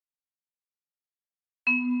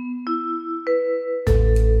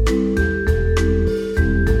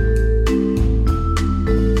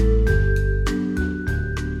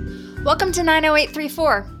Welcome to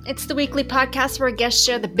 90834. It's the weekly podcast where guests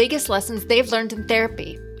share the biggest lessons they've learned in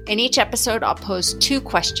therapy. In each episode, I'll pose 2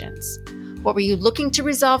 questions. What were you looking to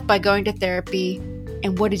resolve by going to therapy?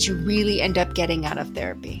 And what did you really end up getting out of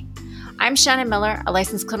therapy? I'm Shannon Miller, a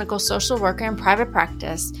licensed clinical social worker in private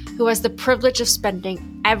practice who has the privilege of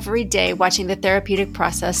spending every day watching the therapeutic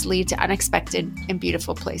process lead to unexpected and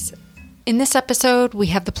beautiful places. In this episode, we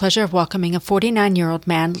have the pleasure of welcoming a 49-year-old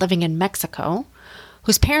man living in Mexico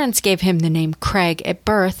whose parents gave him the name Craig at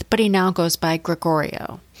birth, but he now goes by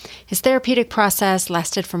Gregorio. His therapeutic process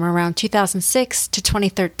lasted from around 2006 to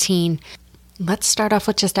 2013. Let's start off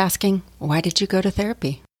with just asking, why did you go to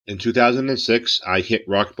therapy? In 2006, I hit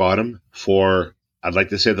rock bottom for, I'd like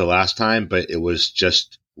to say the last time, but it was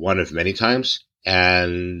just one of many times.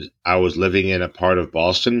 And I was living in a part of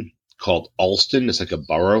Boston called Allston. It's like a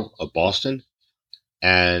borough of Boston.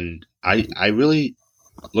 And I really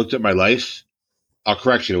looked at my life.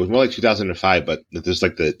 Correction, it was more like 2005, but there's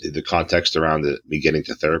like the context around me getting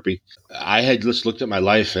to therapy. I had just looked at my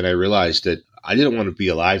life and I realized that I didn't want to be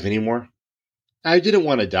alive anymore. I didn't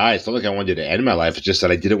want to die. It's not like I wanted to end my life. It's just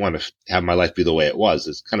that I didn't want to have my life be the way it was.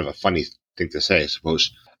 It's kind of a funny thing to say, I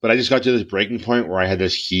suppose. But I just got to this breaking point where I had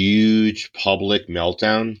this huge public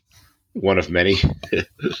meltdown, one of many.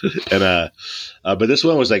 But this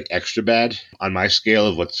one was like extra bad on my scale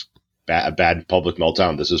of what's a bad public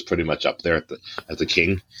meltdown. This is pretty much up there at the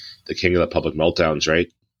king of the public meltdowns,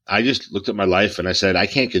 right? I just looked at my life and I said, I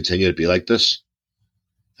can't continue to be like this.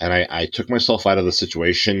 And I took myself out of the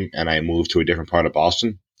situation and I moved to a different part of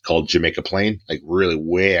Boston called Jamaica Plain, like really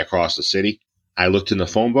way across the city. I looked in the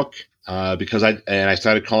phone book because I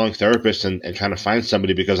started calling therapists and trying to find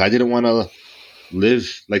somebody because I didn't want to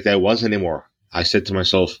live like I was anymore. I said to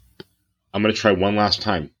myself, I'm going to try one last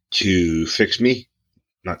time to fix me.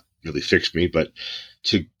 Not really fix me, but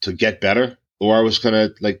to get better, or I was going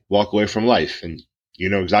to like walk away from life. And you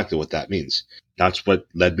know exactly what that means. That's what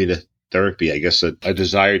led me to therapy. I guess a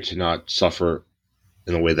desire to not suffer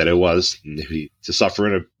in the way that it was, maybe to suffer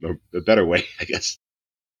in a better way, I guess.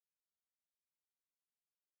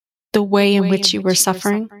 The way in which you were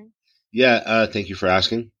suffering? Yeah, thank you for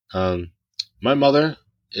asking. My mother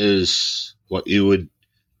is what you would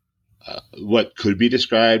what could be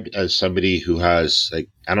described as somebody who has, like,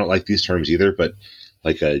 I don't like these terms either, but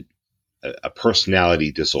like a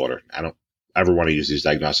personality disorder. I don't ever want to use these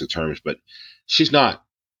diagnostic terms, but she's not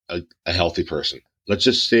a healthy person. Let's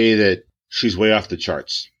just say that she's way off the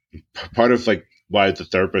charts. Part of like why the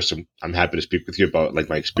therapist I'm happy to speak with you about like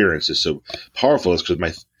my experience is so powerful is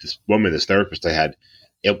because this therapist I had,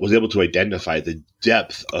 it was able to identify the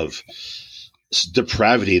depth of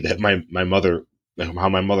depravity that my mother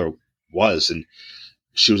was, and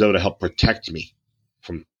she was able to help protect me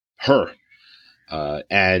from her.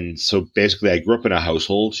 And so basically I grew up in a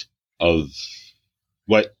household of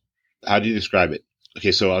how do you describe it?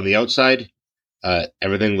 Okay, so on the outside,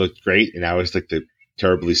 everything looked great, and I was like the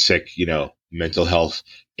terribly sick, mental health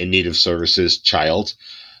in need of services child.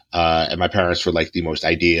 And my parents were like the most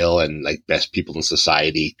ideal and like best people in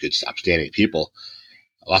society, good, upstanding people.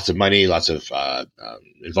 Lots of money, lots of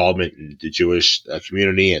involvement in the Jewish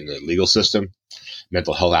community and the legal system,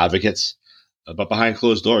 mental health advocates. But behind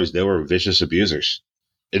closed doors, they were vicious abusers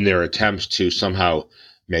in their attempts to somehow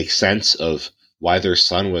make sense of why their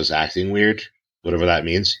son was acting weird, whatever that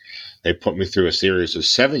means. They put me through a series of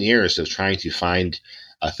 7 years of trying to find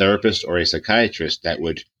a therapist or a psychiatrist that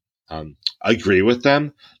would agree with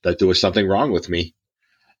them that there was something wrong with me.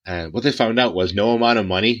 And what they found out was no amount of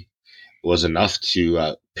money was enough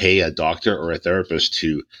to pay a doctor or a therapist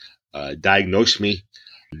to diagnose me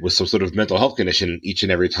with some sort of mental health condition each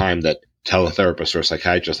and every time that tell a therapist or a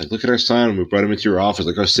psychiatrist, like, look at our son, we brought him into your office,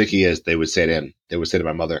 look how sick he is. They would say to him, they would say to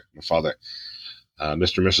my mother, my father,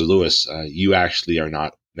 Mr. and Mrs. Lewis, you actually are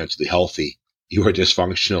not mentally healthy. You are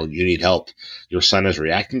dysfunctional. You need help. Your son is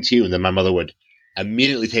reacting to you. And then my mother would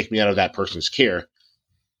immediately take me out of that person's care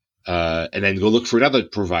and then go look for another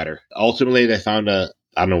provider. Ultimately, they found I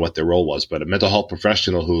don't know what their role was, but a mental health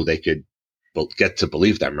professional who they could get to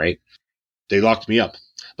believe them, right? They locked me up.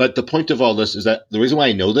 But the point of all this is that the reason why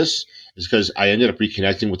I know this is because I ended up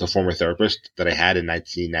reconnecting with a former therapist that I had in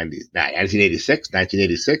 1986,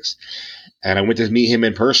 and I went to meet him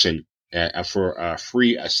in person for a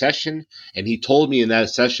free session, and he told me in that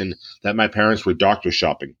session that my parents were doctor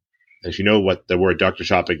shopping. And if you know what the word doctor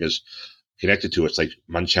shopping is connected to, it's like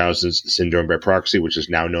Munchausen's syndrome by proxy, which is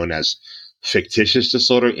now known as fictitious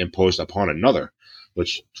disorder imposed upon another,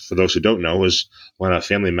 which, for those who don't know, is when a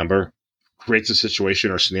family member creates a situation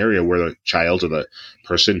or scenario where the child or the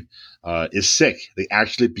person is sick. They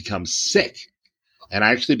actually become sick. And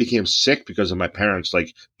I actually became sick because of my parents'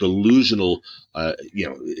 like delusional,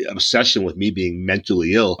 obsession with me being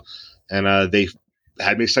mentally ill. And they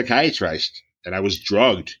had me psychiatrized, and I was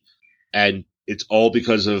drugged. And it's all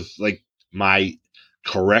because of like my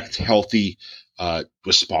correct, healthy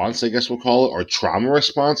response, I guess we'll call it, or trauma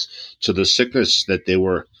response to the sickness that they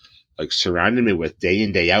were like surrounding me with day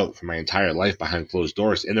in, day out for my entire life behind closed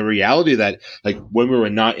doors. And the reality that like when we were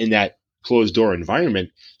not in that closed door environment,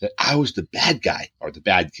 that I was the bad guy or the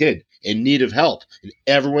bad kid in need of help. And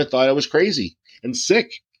everyone thought I was crazy and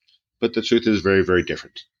sick. But the truth is very, very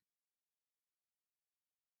different.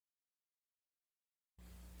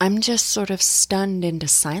 I'm just sort of stunned into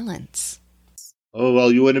silence. Oh,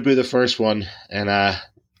 well, you wouldn't be the first one. And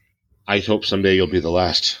I hope someday you'll be the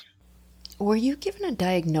last. Were you given a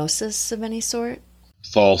diagnosis of any sort?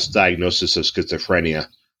 False diagnosis of schizophrenia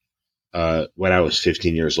when I was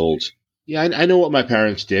 15 years old. Yeah, I know what my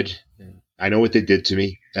parents did. I know what they did to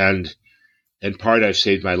me. And in part, I've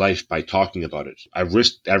saved my life by talking about it. I've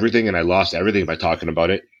risked everything and I lost everything by talking about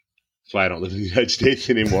it. That's why I don't live in the United States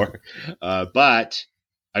anymore. But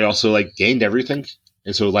I also like gained everything.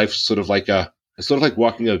 And so life's sort of like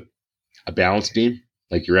walking a balance beam.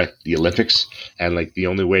 Like you're at the Olympics and like the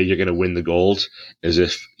only way you're going to win the gold is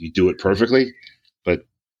if you do it perfectly. But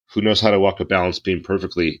who knows how to walk a balance beam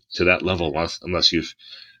perfectly to that level unless you've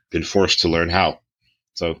been forced to learn how.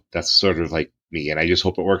 So that's sort of like me. And I just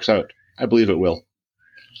hope it works out. I believe it will.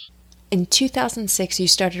 In 2006, you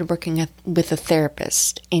started working with a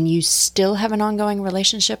therapist, and you still have an ongoing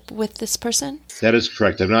relationship with this person? That is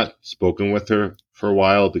correct. I've not spoken with her for a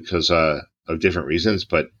while because of different reasons,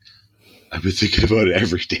 but I've been thinking about it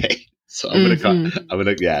every day. So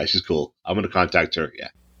yeah, she's cool. I'm going to contact her. Yeah.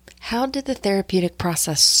 How did the therapeutic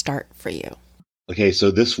process start for you? Okay.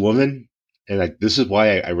 So this woman, and like, this is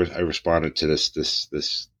why I responded to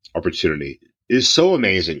this opportunity, is so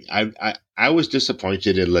amazing. I was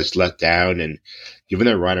disappointed and let down and given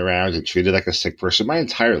a runaround and treated like a sick person my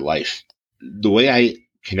entire life. The way I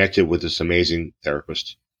connected with this amazing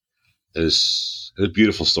therapist is a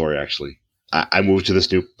beautiful story, actually. I moved to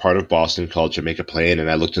this new part of Boston called Jamaica Plain,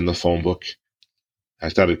 and I looked in the phone book. I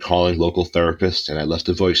started calling local therapists, and I left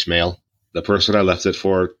a voicemail. The person I left it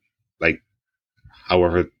for, like,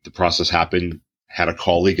 however the process happened, had a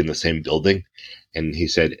colleague in the same building, and he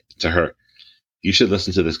said to her, "You should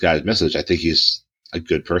listen to this guy's message. I think he's a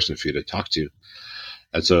good person for you to talk to."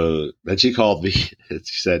 And so then she called me, and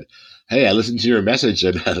she said, "Hey, I listened to your message,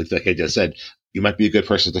 and like I just said, you might be a good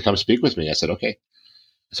person to come speak with me." I said, "Okay."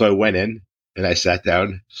 So I went in, and I sat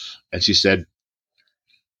down, and she said,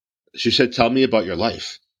 "Tell me about your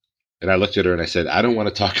life." And I looked at her and I said, "I don't want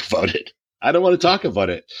to talk about it. I don't want to talk about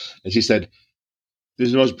it." And she said, "This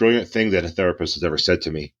is the most brilliant thing that a therapist has ever said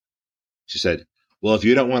to me." She said, "Well, if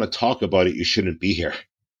you don't want to talk about it, you shouldn't be here."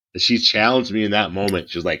 And she challenged me in that moment.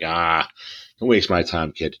 She was like, "Don't waste my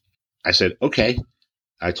time, kid." I said, "Okay."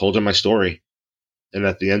 I told her my story. And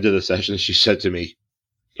at the end of the session, she said to me,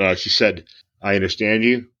 "I understand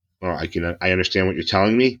you. Or I understand what you're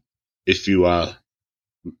telling me. If you want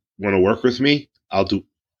to work with me, I'll do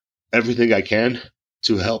everything I can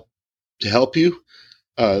to help you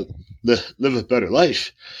live a better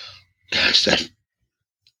life." I said,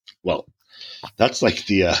 "Well, that's like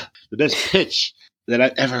the best pitch that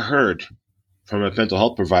I've ever heard from a mental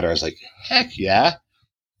health provider." I was like, "Heck yeah,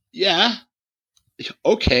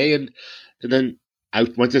 okay." And then I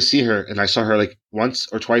went to see her, and I saw her like once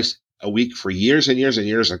or twice a week for years and years and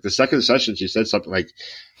years. Like the second session, she said something like,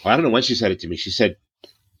 well, I don't know when she said it to me. She said,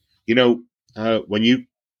 when you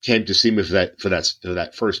came to see me for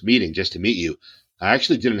that first meeting just to meet you, I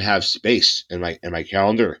actually didn't have space in my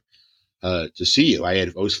calendar to see you.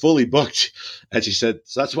 I was fully booked." And she said,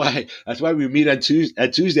 "So that's why we meet on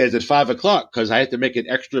Tuesdays at 5:00, because I had to make an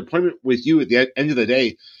extra appointment with you at the end of the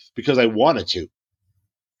day because I wanted to."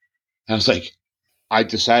 I was like, I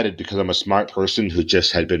decided, because I'm a smart person who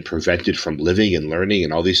just had been prevented from living and learning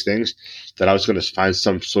and all these things, that I was going to find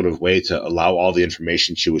some sort of way to allow all the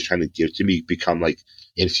information she was trying to give to me become like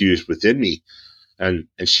infused within me. And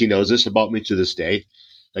she knows this about me to this day.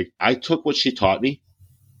 Like, I took what she taught me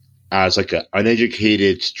as like an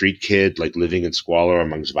uneducated street kid, like living in squalor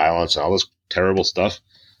amongst violence and all this terrible stuff.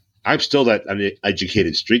 I'm still that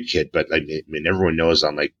uneducated street kid, but I mean, everyone knows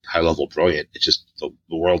I'm like high level brilliant. It's just the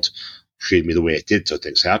world treated me the way it did, so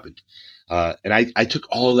things happened. And I took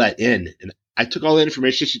all of that in, and I took all the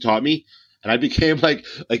information she taught me, and I became like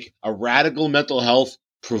a radical mental health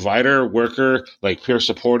provider, worker, like peer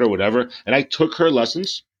supporter, whatever. And I took her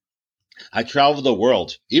lessons. I traveled the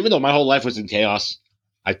world, even though my whole life was in chaos.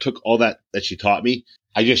 I took all that she taught me.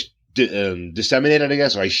 I just disseminated, I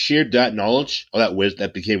guess, or I shared that knowledge, or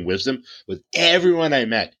that became wisdom with everyone I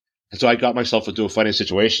met. And so I got myself into a funny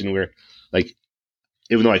situation where, like,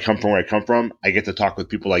 even though I come from where I come from, I get to talk with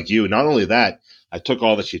people like you. Not only that, I took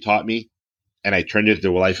all that she taught me and I turned it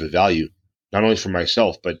into a life of value, not only for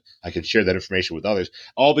myself, but I can share that information with others.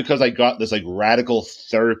 All because I got this like radical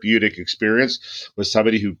therapeutic experience with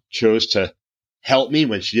somebody who chose to help me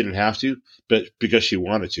when she didn't have to, but because she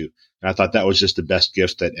wanted to. And I thought that was just the best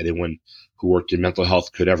gift that anyone who worked in mental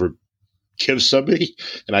health could ever give somebody.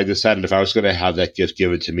 And I decided if I was going to have that gift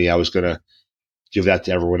given to me, I was going to give that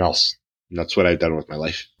to everyone else. And that's what I've done with my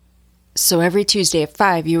life. So every Tuesday at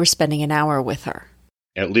 5, you were spending an hour with her?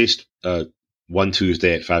 At least one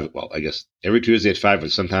Tuesday at 5. Well, I guess every Tuesday at 5,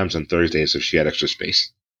 and sometimes on Thursdays if she had extra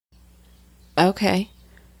space. Okay.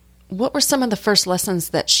 What were some of the first lessons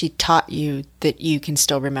that she taught you that you can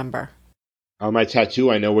still remember? On my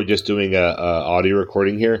tattoo, I know we're just doing a audio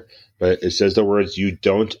recording here, but it says the words, "You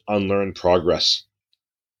don't unlearn progress."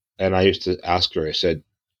 And I used to ask her, I said,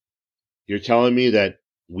 "You're telling me that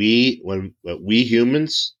we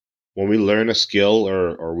humans, when we learn a skill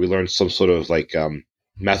or we learn some sort of like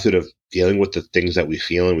method of dealing with the things that we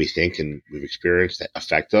feel and we think and we've experienced that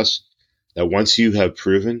affect us, that once you have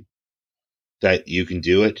proven that you can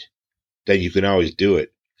do it, then you can always do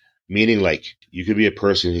it." Meaning, like, you could be a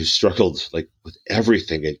person who struggled like with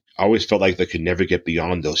everything and always felt like they could never get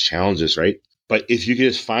beyond those challenges, right? But if you could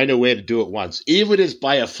just find a way to do it once, even if it's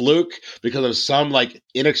by a fluke because of some like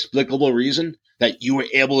inexplicable reason that you were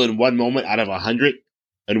able in one moment out of 100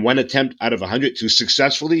 and one attempt out of 100 to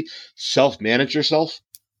successfully self-manage yourself,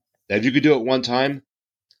 that if you could do it one time,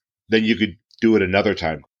 then you could do it another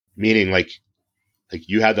time. Meaning, like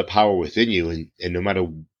you had the power within you, and no matter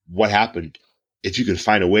what happened, if you can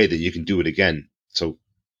find a way that you can do it again. So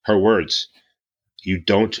her words, "You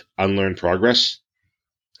don't unlearn progress."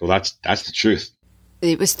 Well, that's the truth.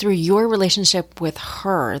 It was through your relationship with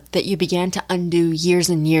her that you began to undo years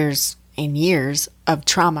and years and years of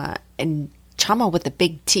trauma, and trauma with a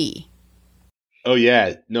big T. Oh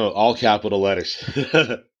yeah, no, all capital letters.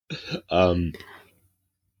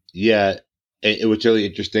 Yeah, it was really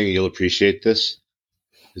interesting. You'll appreciate this.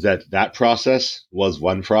 Is that process was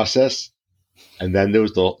one process, and then there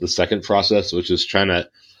was the second process, which is trying to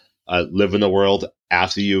live in the world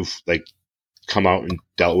after you've like come out and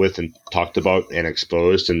dealt with and talked about and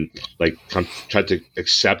exposed and like tried to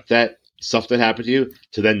accept that stuff that happened to you,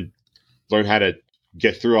 to then learn how to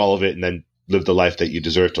get through all of it and then live the life that you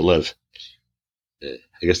deserve to live.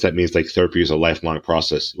 I guess that means like therapy is a lifelong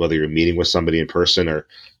process, whether you're meeting with somebody in person or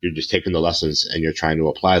you're just taking the lessons and you're trying to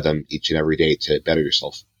apply them each and every day to better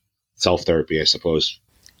yourself. Self-therapy, I suppose.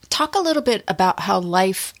 Talk a little bit about how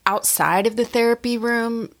life outside of the therapy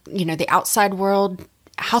room, the outside world,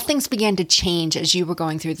 how things began to change as you were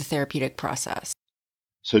going through the therapeutic process.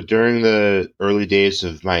 So during the early days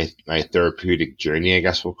of my therapeutic journey, I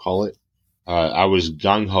guess we'll call it, I was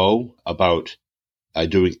gung-ho about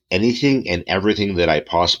doing anything and everything that I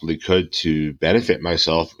possibly could to benefit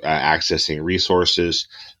myself, accessing resources,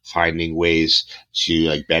 finding ways to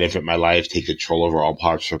like benefit my life, take control over all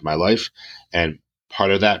parts of my life. And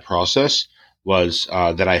part of that process was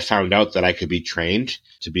that I found out that I could be trained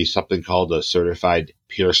to be something called a certified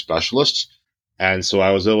peer specialist. And so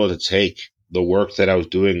I was able to take the work that I was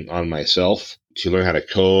doing on myself to learn how to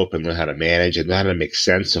cope and learn how to manage and learn how to make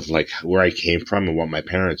sense of like where I came from and what my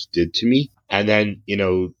parents did to me. And then,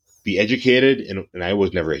 be educated. And I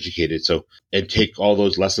was never educated. So, and take all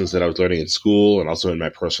those lessons that I was learning in school and also in my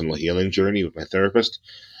personal healing journey with my therapist.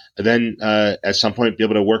 And then at some point be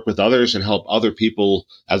able to work with others and help other people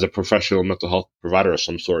as a professional mental health provider of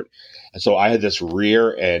some sort. And so I had this rare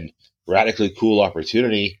and radically cool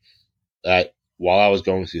opportunity that while I was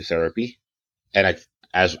going through therapy, and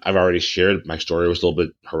as I've already shared, my story was a little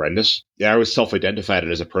bit horrendous. Yeah, I was self-identified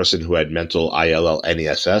as a person who had mental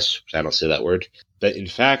ILLNESS, which I don't say that word. But in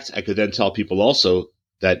fact, I could then tell people also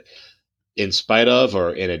that in spite of,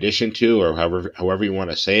 or in addition to, or however you want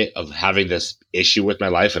to say it, of having this issue with my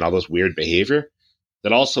life and all this weird behavior,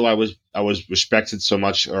 that also I was respected so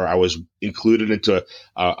much, or I was included into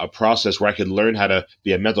a process where I could learn how to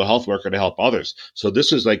be a mental health worker to help others. So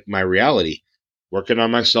this is like my reality, working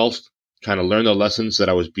on myself, trying to learn the lessons that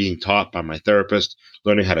I was being taught by my therapist,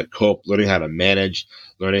 learning how to cope, learning how to manage,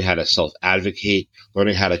 learning how to self-advocate,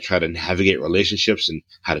 learning how to try to navigate relationships and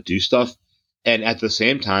how to do stuff. And at the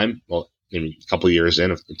same time, well, a couple of years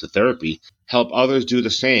into therapy, help others do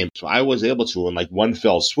the same. So I was able to, in like one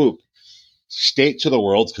fell swoop, state to the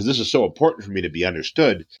world, because this is so important for me to be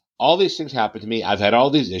understood, all these things happen to me. I've had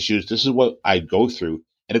all these issues. This is what I go through.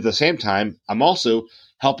 And at the same time, I'm also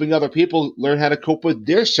helping other people learn how to cope with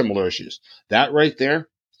their similar issues. That right there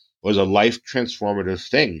was a life transformative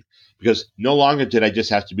thing, because no longer did I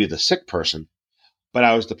just have to be the sick person, but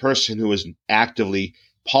I was the person who was actively,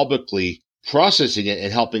 publicly processing it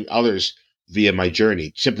and helping others via my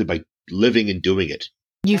journey, simply by living and doing it.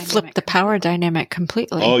 You flipped the power dynamic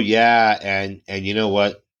completely. Oh yeah. And you know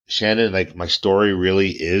what, Shannon, like, my story really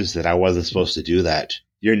is that I wasn't supposed to do that.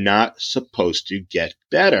 You're not supposed to get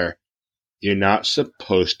better. You're not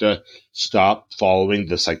supposed to stop following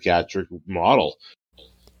the psychiatric model.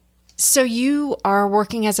 So you are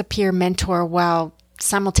working as a peer mentor while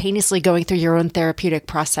simultaneously going through your own therapeutic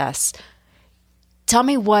process. Tell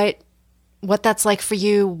me what that's like for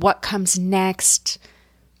you, what comes next.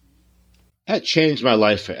 That changed my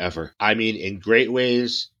life forever. I mean, in great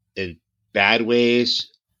ways, in bad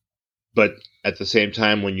ways, but at the same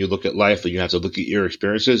time, when you look at life and you have to look at your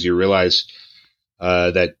experiences, you realize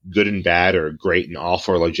that good and bad, or great and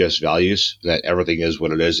awful, are just values, that everything is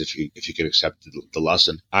what it is if you can accept the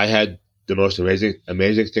lesson. I had the most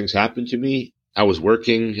amazing things happen to me. I was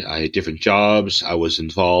working, I had different jobs, I was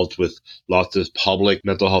involved with lots of public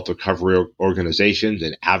mental health recovery organizations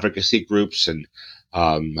and advocacy groups, and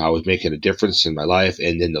I was making a difference in my life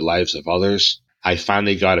and in the lives of others. I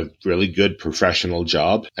finally got a really good professional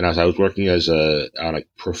job, and as I was working on a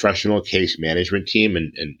professional case management team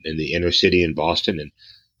in the inner city in Boston, and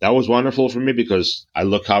that was wonderful for me because I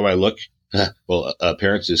look how I look. Well,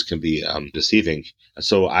 appearances can be deceiving,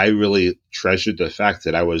 so I really treasured the fact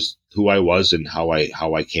that I was who I was and how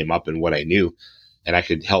I came up and what I knew, and I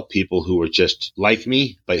could help people who were just like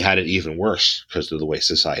me but had it even worse because of the way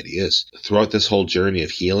society is. Throughout this whole journey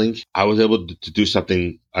of healing, I was able to do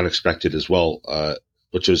something unexpected as well,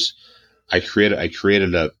 which was I created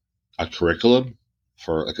a curriculum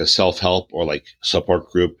for like a self-help or like support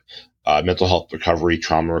group, mental health recovery,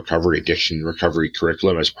 trauma recovery, addiction recovery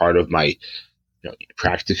curriculum as part of my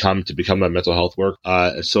practicum to become a mental health worker.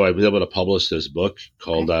 So I was able to publish this book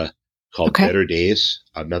called Better Days,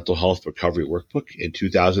 a mental health recovery workbook in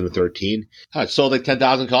 2013. It sold like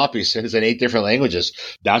 10,000 copies and it's in 8 different languages.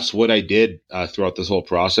 That's what I did throughout this whole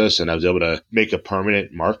process. And I was able to make a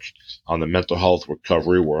permanent mark on the mental health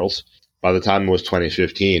recovery world. By the time it was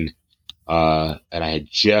 2015, and I had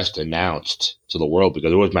just announced to the world,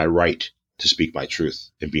 because it was my right to speak my truth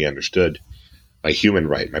and be understood, my human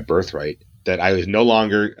right, my birthright, that I was no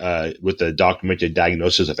longer with the documented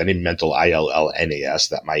diagnosis of any mental ILLNAS,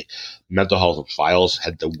 that my mental health files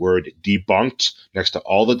had the word debunked next to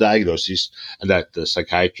all the diagnoses, and that the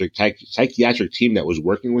psychiatric team that was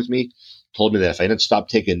working with me told me that if I didn't stop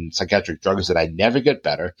taking psychiatric drugs that I'd never get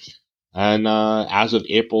better. And as of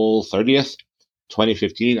April 30th,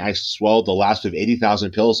 2015, I swallowed the last of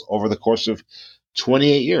 80,000 pills over the course of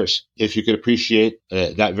 28 years. If you could appreciate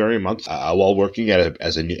that very month, while working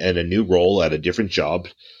in a new role at a different job,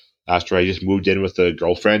 after I just moved in with a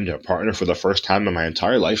girlfriend, a partner for the first time in my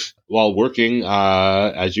entire life. While working,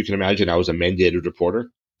 as you can imagine, I was a mandated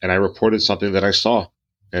reporter, and I reported something that I saw.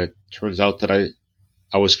 And it turns out that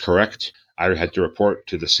I was correct. I had to report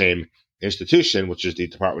to the same institution, which is the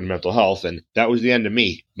Department of Mental Health, and that was the end of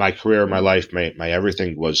me. My career, my life, my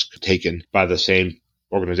everything was taken by the same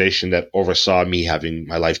organization that oversaw me having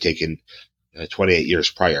my life taken 28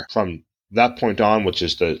 years prior. From that point on, which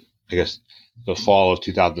is the fall of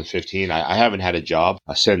 2015, I haven't had a job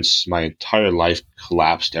since. My entire life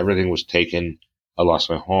collapsed. Everything was taken. I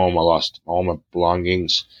lost my home. I lost all my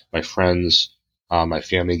belongings, my friends. My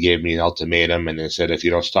family gave me an ultimatum, and they said, if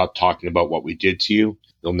you don't stop talking about what we did to you,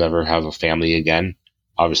 you'll never have a family again.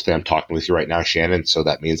 Obviously, I'm talking with you right now, Shannon, so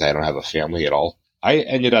that means I don't have a family at all. I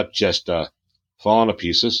ended up just falling to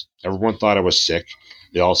pieces. Everyone thought I was sick.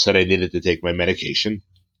 They all said I needed to take my medication,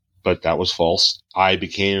 but that was false. I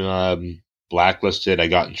became blacklisted. I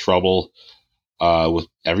got in trouble with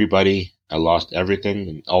everybody. I lost everything.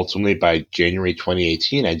 And ultimately, by January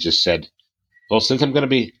 2018, I just said, well, since I'm going to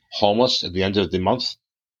be homeless at the end of the month,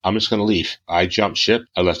 I'm just going to leave. I jumped ship.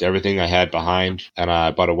 I left everything I had behind, and I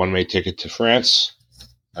bought a one-way ticket to France.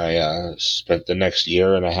 I spent the next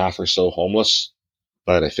year and a half or so homeless,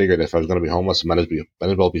 but I figured if I was going to be homeless, I might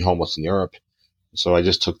as well be homeless in Europe. So I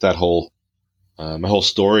just took that whole my whole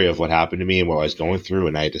story of what happened to me and what I was going through,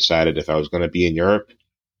 and I decided if I was going to be in Europe,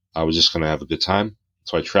 I was just going to have a good time.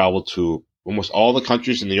 So I traveled to almost all the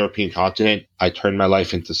countries in the European continent. I turned my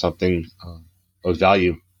life into something of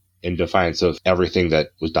value in defiance of everything that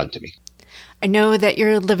was done to me. I know that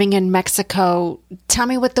you're living in Mexico. Tell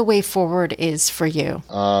me what the way forward is for you.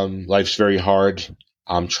 Life's very hard.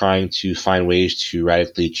 I'm trying to find ways to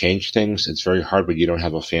radically change things. It's very hard when you don't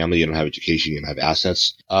have a family, you don't have education, you don't have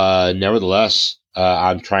assets. Nevertheless,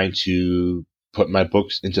 I'm trying to put my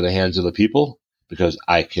books into the hands of the people because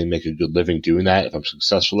I can make a good living doing that if I'm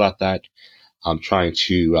successful at that. I'm trying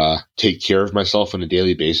to take care of myself on a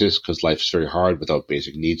daily basis because life's very hard without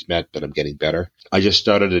basic needs met, but I'm getting better. I just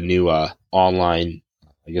started a new online,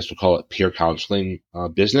 I guess we'll call it peer counseling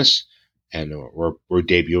business, and we're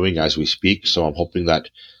debuting as we speak. So I'm hoping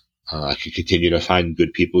that I can continue to find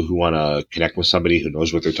good people who want to connect with somebody who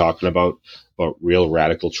knows what they're talking about real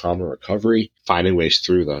radical trauma recovery, finding ways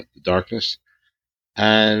through the darkness.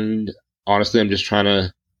 And honestly, I'm just trying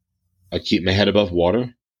to keep my head above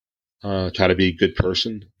water. Try to be a good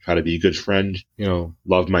person, try to be a good friend,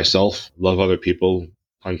 love myself, love other people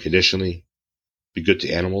unconditionally, be good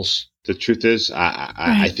to animals. The truth is,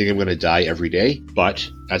 I think I'm going to die every day, but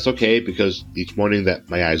that's okay because each morning that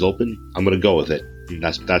my eyes open, I'm going to go with it. And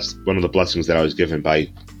that's one of the blessings that I was given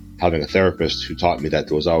by having a therapist who taught me that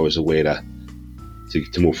there was always a way to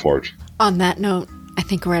move forward. On that note, I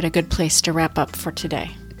think we're at a good place to wrap up for today.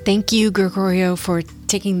 Thank you, Gregorio, for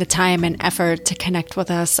taking the time and effort to connect with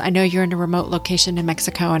us. I know you're in a remote location in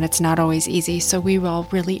Mexico and it's not always easy, so we all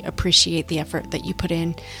really appreciate the effort that you put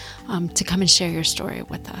in to come and share your story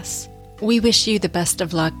with us. We wish you the best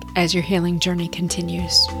of luck as your healing journey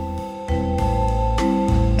continues.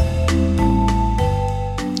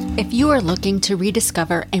 If you are looking to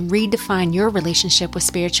rediscover and redefine your relationship with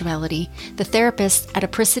spirituality, the therapists at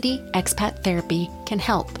Apricity Expat Therapy can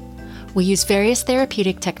help. We use various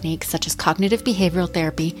therapeutic techniques such as cognitive behavioral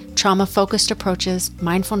therapy, trauma-focused approaches,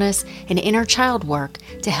 mindfulness, and inner child work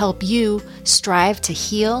to help you strive to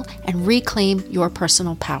heal and reclaim your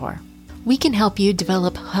personal power. We can help you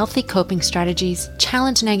develop healthy coping strategies,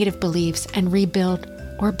 challenge negative beliefs, and rebuild,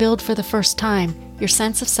 or build for the first time, your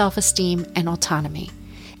sense of self-esteem and autonomy.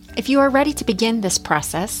 If you are ready to begin this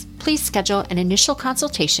process, please schedule an initial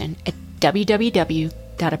consultation at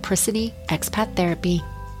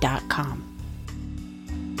www.apricityexpattherapy.com.